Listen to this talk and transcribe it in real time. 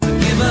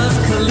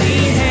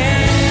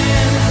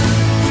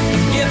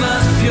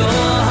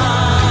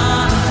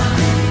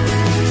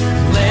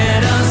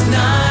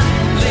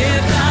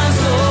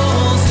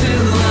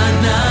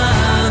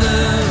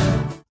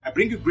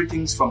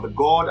greetings from the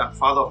God and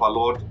Father of our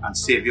Lord and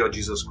Savior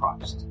Jesus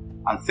Christ.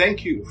 And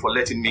thank you for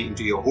letting me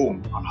into your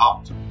home and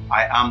heart.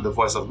 I am the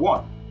voice of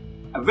one.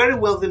 A very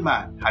wealthy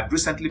man had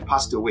recently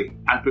passed away,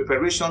 and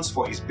preparations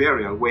for his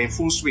burial were in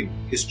full swing.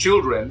 His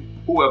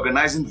children, who were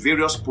organizing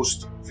various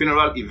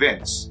post-funeral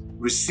events,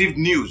 received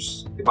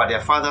news about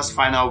their father's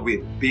final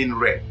will being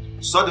read.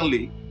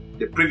 Suddenly,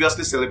 the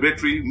previously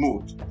celebratory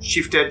mood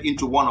shifted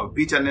into one of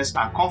bitterness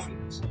and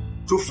conflict.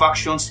 Two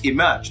factions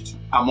emerged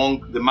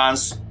among the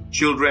man's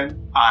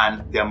children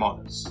and their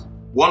mothers.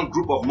 One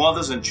group of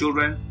mothers and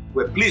children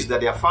were pleased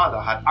that their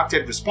father had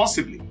acted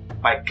responsibly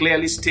by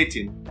clearly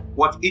stating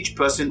what each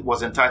person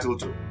was entitled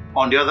to.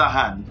 On the other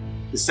hand,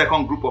 the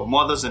second group of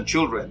mothers and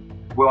children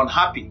were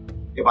unhappy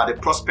about the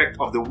prospect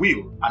of the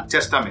will and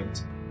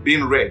testament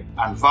being read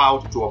and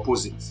vowed to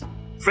oppose it.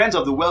 Friends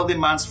of the wealthy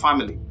man's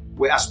family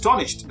were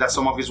astonished that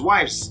some of his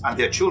wives and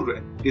their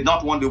children did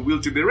not want the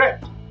will to be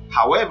read.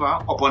 However,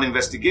 upon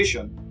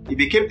investigation, it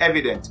became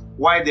evident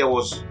why there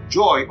was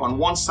joy on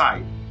one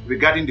side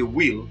regarding the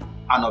will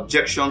and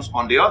objections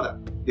on the other.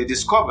 They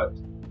discovered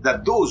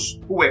that those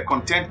who were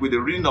content with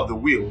the reading of the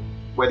will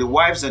were the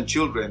wives and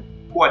children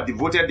who had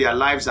devoted their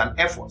lives and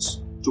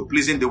efforts to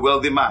pleasing the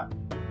wealthy man.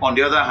 On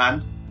the other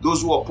hand,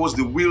 those who opposed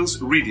the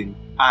will's reading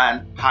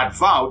and had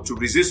vowed to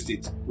resist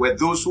it were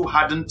those who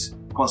hadn't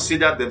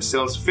considered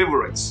themselves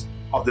favorites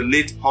of the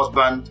late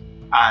husband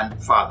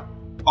and father.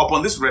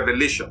 Upon this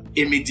revelation,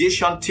 a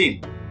mediation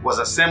team was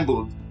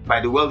assembled by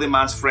the wealthy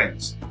man's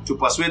friends to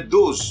persuade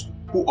those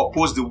who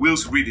opposed the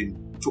will's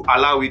reading to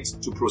allow it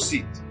to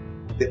proceed.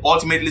 They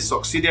ultimately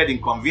succeeded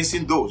in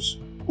convincing those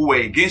who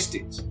were against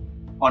it.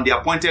 On the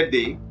appointed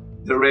day,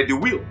 they read the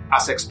will.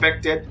 As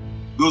expected,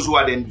 those who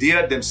had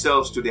endeared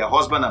themselves to their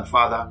husband and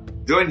father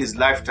during his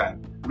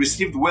lifetime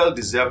received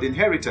well-deserved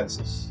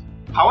inheritances.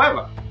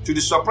 However, to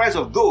the surprise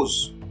of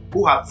those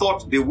who had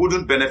thought they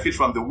wouldn't benefit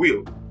from the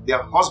will,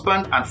 their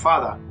husband and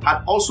father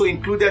had also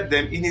included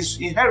them in his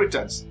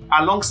inheritance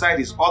alongside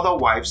his other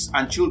wives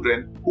and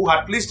children who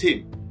had pleased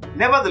him.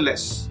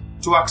 Nevertheless,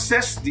 to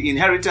access the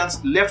inheritance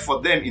left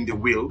for them in the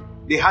will,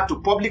 they had to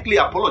publicly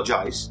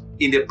apologize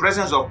in the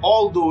presence of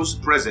all those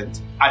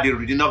present at the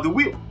reading of the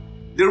will.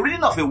 The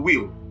reading of a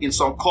will in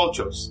some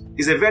cultures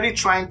is a very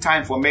trying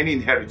time for many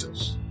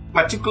inheritors,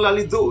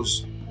 particularly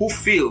those who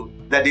feel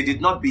that they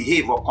did not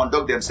behave or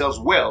conduct themselves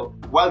well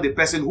while the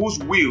person whose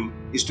will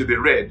is to be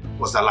read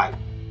was alive.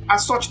 At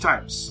such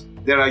times,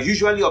 there are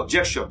usually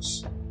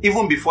objections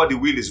even before the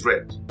will is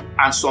read,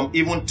 and some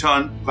even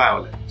turn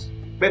violent.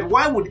 But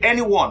why would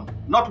anyone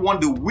not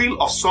want the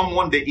will of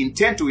someone they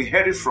intend to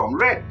inherit from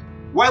read?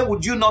 Why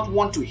would you not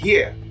want to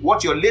hear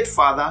what your late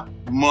father,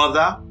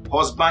 mother,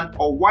 husband,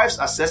 or wife's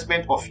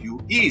assessment of you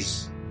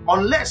is,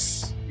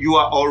 unless you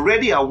are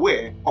already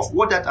aware of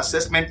what that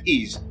assessment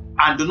is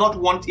and do not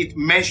want it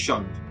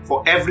mentioned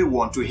for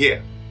everyone to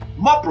hear?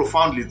 More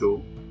profoundly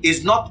though,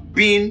 is not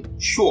being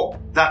sure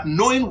that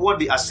knowing what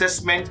the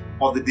assessment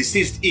of the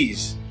deceased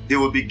is, they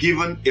will be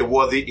given a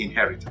worthy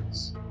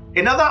inheritance.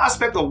 Another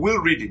aspect of will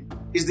reading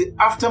is the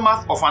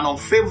aftermath of an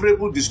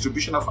unfavorable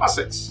distribution of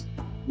assets.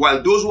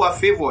 While those who are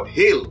favored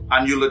hail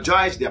and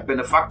eulogize their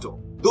benefactor,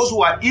 those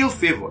who are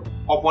ill-favored,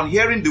 upon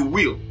hearing the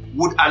will,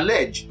 would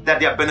allege that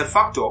their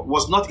benefactor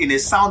was not in a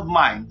sound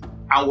mind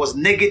and was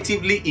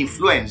negatively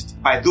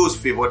influenced by those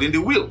favored in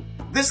the will.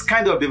 This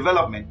kind of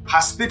development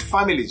has split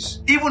families,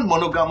 even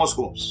monogamous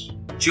homes.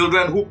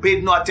 Children who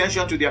paid no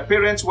attention to their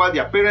parents while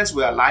their parents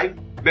were alive,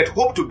 but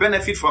hoped to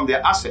benefit from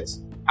their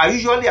assets, are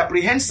usually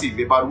apprehensive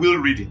about will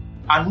reading,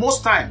 and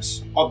most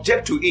times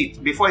object to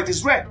it before it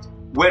is read.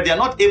 Where they are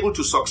not able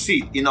to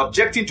succeed in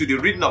objecting to the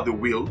reading of the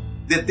will,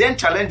 they then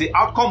challenge the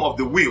outcome of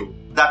the will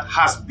that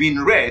has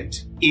been read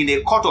in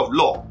a court of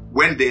law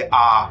when they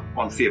are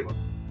unfavored.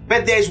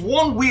 But there is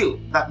one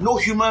will that no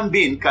human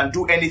being can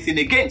do anything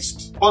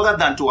against other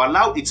than to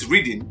allow its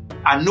reading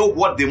and know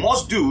what they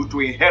must do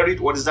to inherit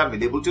what is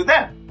available to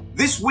them.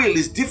 This will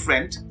is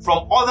different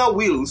from other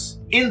wills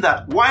in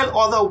that while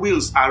other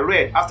wills are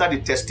read after the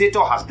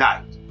testator has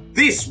died,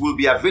 this will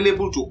be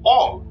available to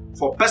all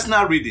for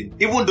personal reading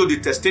even though the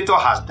testator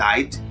has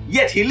died,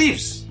 yet he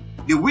lives.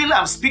 The will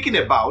I'm speaking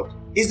about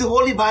is the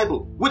Holy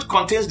Bible, which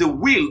contains the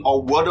will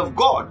or word of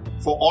God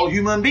for all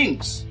human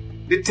beings.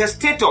 The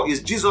testator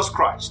is Jesus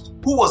Christ,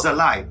 who was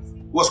alive,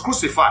 was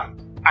crucified,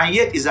 and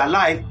yet is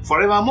alive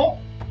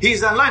forevermore. He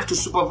is alive to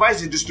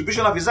supervise the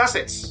distribution of his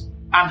assets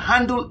and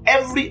handle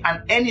every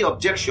and any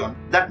objection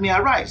that may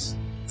arise.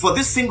 For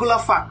this singular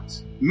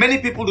fact, many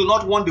people do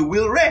not want the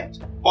will read.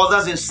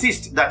 Others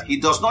insist that he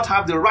does not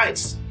have the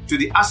rights to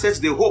the assets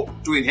they hope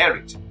to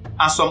inherit.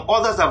 And some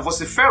others are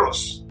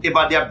vociferous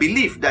about their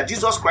belief that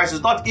Jesus Christ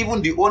is not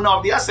even the owner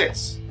of the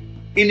assets.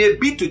 In a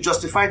bid to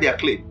justify their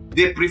claim,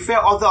 they prefer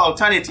other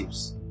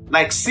alternatives,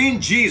 like seeing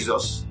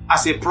Jesus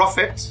as a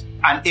prophet,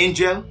 an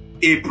angel,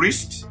 a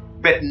priest,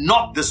 but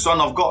not the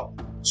Son of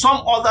God.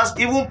 Some others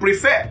even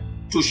prefer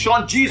to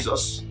shun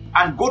Jesus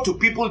and go to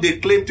people they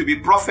claim to be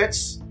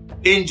prophets,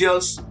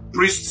 angels,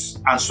 priests,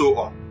 and so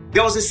on.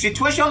 There was a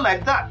situation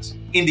like that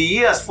in the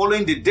years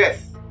following the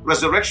death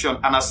resurrection,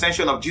 and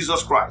ascension of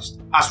Jesus Christ,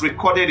 as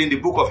recorded in the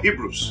book of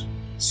Hebrews.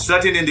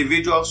 Certain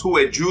individuals who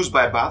were Jews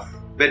by birth,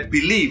 but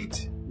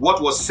believed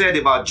what was said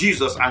about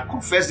Jesus and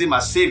confessed him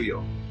as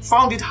Savior,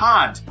 found it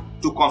hard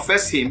to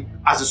confess him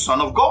as the Son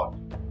of God.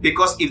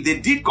 Because if they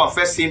did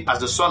confess him as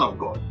the Son of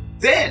God,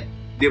 then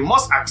they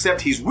must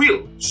accept his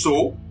will.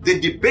 So they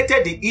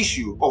debated the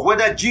issue of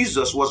whether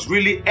Jesus was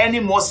really any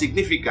more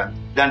significant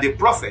than the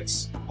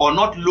prophets or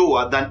not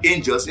lower than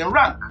angels in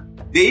rank.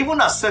 They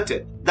even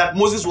asserted that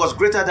Moses was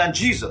greater than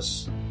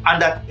Jesus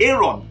and that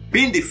Aaron,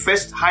 being the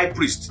first high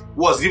priest,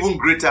 was even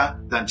greater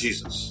than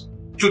Jesus.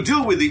 To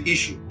deal with the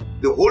issue,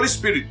 the Holy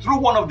Spirit, through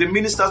one of the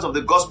ministers of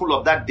the gospel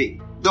of that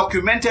day,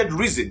 documented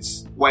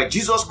reasons why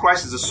Jesus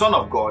Christ is the Son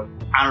of God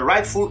and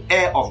rightful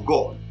heir of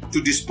God,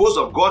 to dispose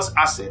of God's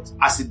assets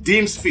as he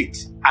deems fit,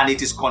 and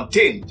it is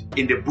contained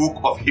in the book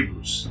of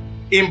Hebrews.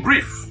 In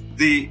brief,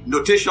 the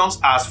notations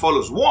are as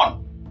follows.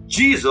 1.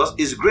 Jesus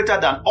is greater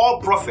than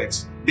all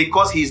prophets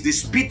because he is the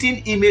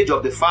spitting image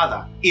of the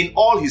Father in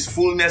all his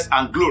fullness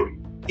and glory.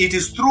 It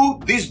is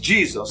through this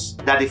Jesus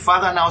that the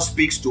Father now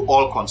speaks to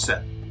all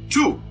concerned.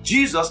 2.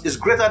 Jesus is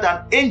greater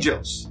than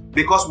angels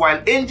because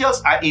while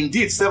angels are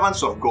indeed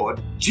servants of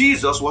God,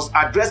 Jesus was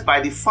addressed by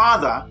the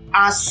Father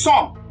as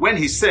Son when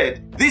he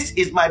said, "This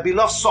is my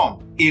beloved Son,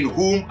 in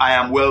whom I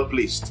am well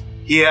pleased.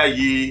 Hear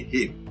ye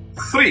him."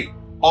 3.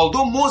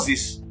 Although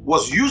Moses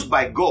was used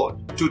by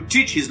God to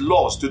teach his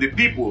laws to the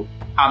people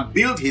and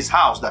build his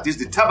house, that is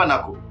the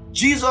tabernacle,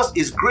 Jesus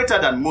is greater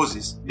than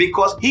Moses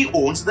because he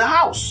owns the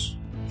house.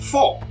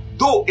 4.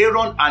 Though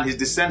Aaron and his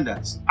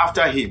descendants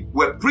after him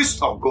were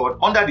priests of God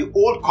under the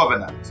old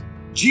covenant,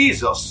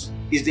 Jesus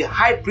is the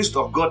high priest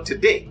of God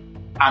today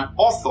and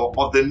author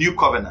of the new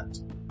covenant,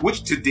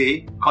 which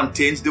today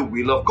contains the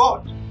will of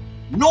God.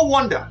 No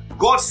wonder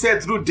God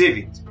said through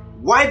David,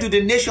 "Why do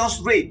the nations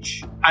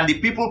rage and the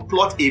people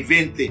plot a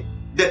vain thing?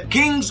 The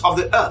kings of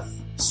the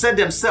earth set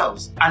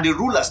themselves and the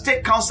rulers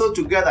take counsel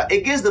together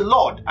against the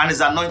Lord and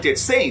his anointed,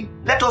 saying,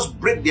 Let us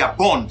break their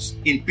bonds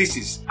in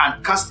pieces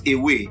and cast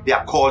away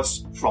their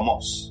cords from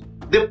us."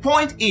 The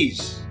point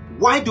is,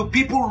 why do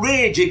people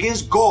rage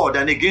against God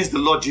and against the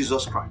Lord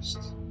Jesus Christ?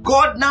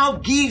 God now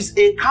gives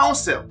a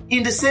counsel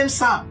in the same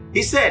psalm.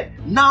 He said,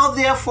 "Now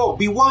therefore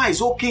be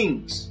wise, O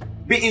kings.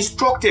 Be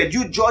instructed,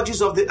 you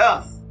judges of the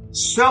earth.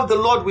 Serve the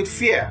Lord with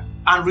fear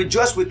and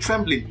rejoice with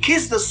trembling.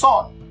 Kiss the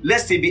Son,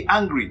 lest he be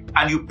angry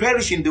and you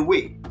perish in the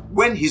way,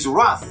 when his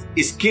wrath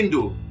is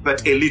kindled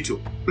but a little.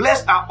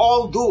 Blessed are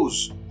all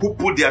those who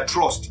put their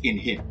trust in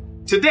him."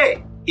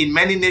 Today, in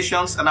many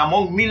nations and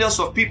among millions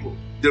of people,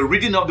 the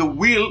reading of the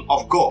will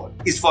of God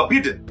is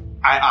forbidden.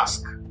 I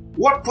ask,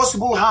 what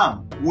possible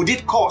harm would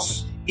it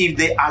cause if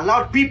they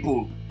allowed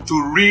people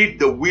to read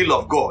the will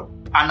of God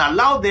and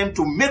allow them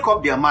to make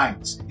up their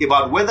minds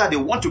about whether they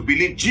want to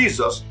believe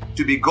Jesus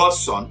to be God's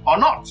Son or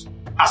not?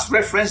 As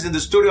referenced in the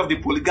story of the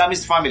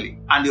polygamist family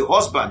and the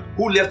husband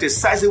who left a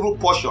sizable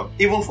portion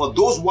even for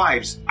those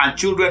wives and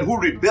children who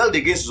rebelled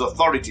against his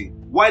authority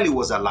while he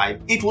was alive,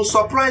 it will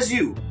surprise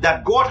you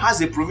that God has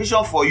a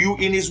provision for you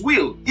in his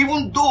will,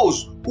 even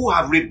those who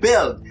have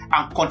rebelled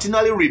and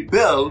continually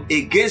rebel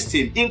against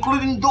him,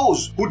 including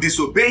those who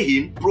disobey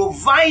him,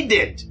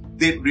 provided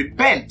they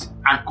repent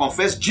and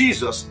confess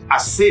Jesus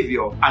as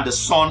Savior and the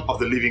Son of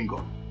the living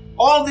God.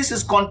 All this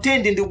is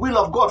contained in the will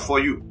of God for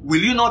you.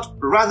 Will you not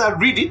rather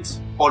read it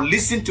or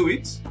listen to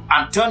it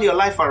and turn your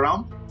life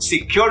around,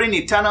 securing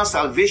eternal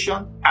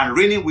salvation and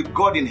reigning with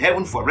God in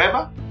heaven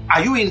forever?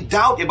 Are you in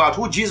doubt about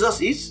who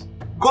Jesus is?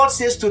 God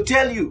says to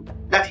tell you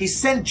that he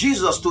sent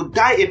Jesus to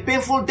die a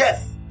painful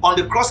death on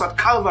the cross at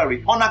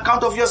Calvary on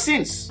account of your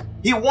sins.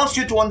 He wants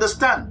you to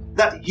understand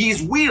that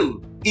his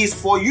will is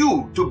for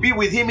you to be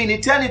with him in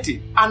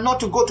eternity and not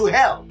to go to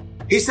hell.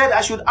 He said,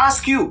 I should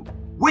ask you,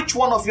 which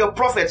one of your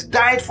prophets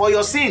died for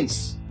your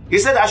sins? He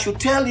said, I should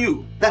tell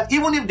you that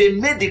even if they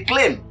made the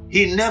claim,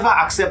 he never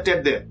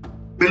accepted them.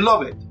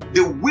 Beloved,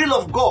 the will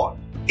of God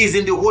is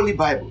in the Holy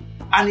Bible,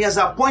 and he has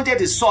appointed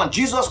his Son,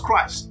 Jesus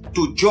Christ,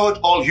 to judge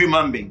all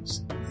human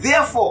beings.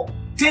 Therefore,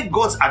 take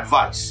God's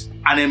advice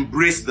and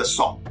embrace the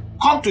Son.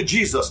 Come to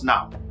Jesus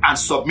now and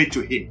submit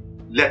to him.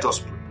 Let us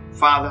pray.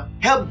 Father,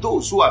 help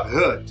those who have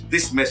heard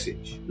this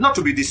message not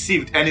to be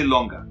deceived any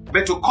longer,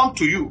 but to come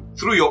to you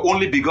through your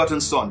only begotten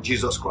Son,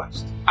 Jesus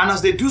Christ. And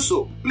as they do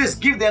so, please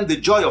give them the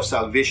joy of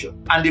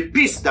salvation and the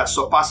peace that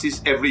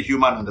surpasses every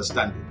human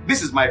understanding.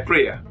 This is my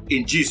prayer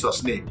in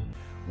Jesus' name.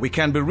 We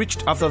can be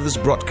reached after this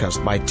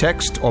broadcast by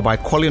text or by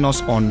calling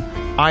us on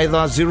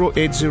either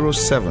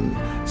 0807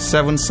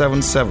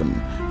 777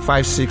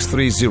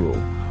 5630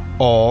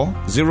 or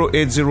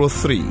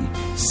 0803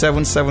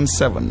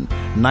 777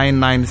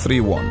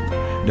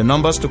 9931. The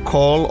numbers to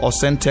call or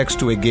send text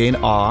to again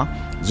are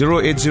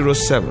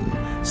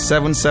 0807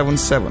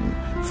 777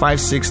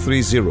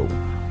 5630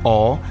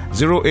 or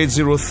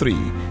 0803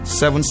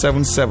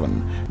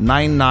 777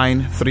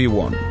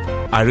 9931.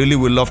 I really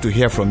would love to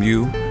hear from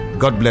you.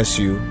 God bless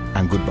you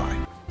and goodbye.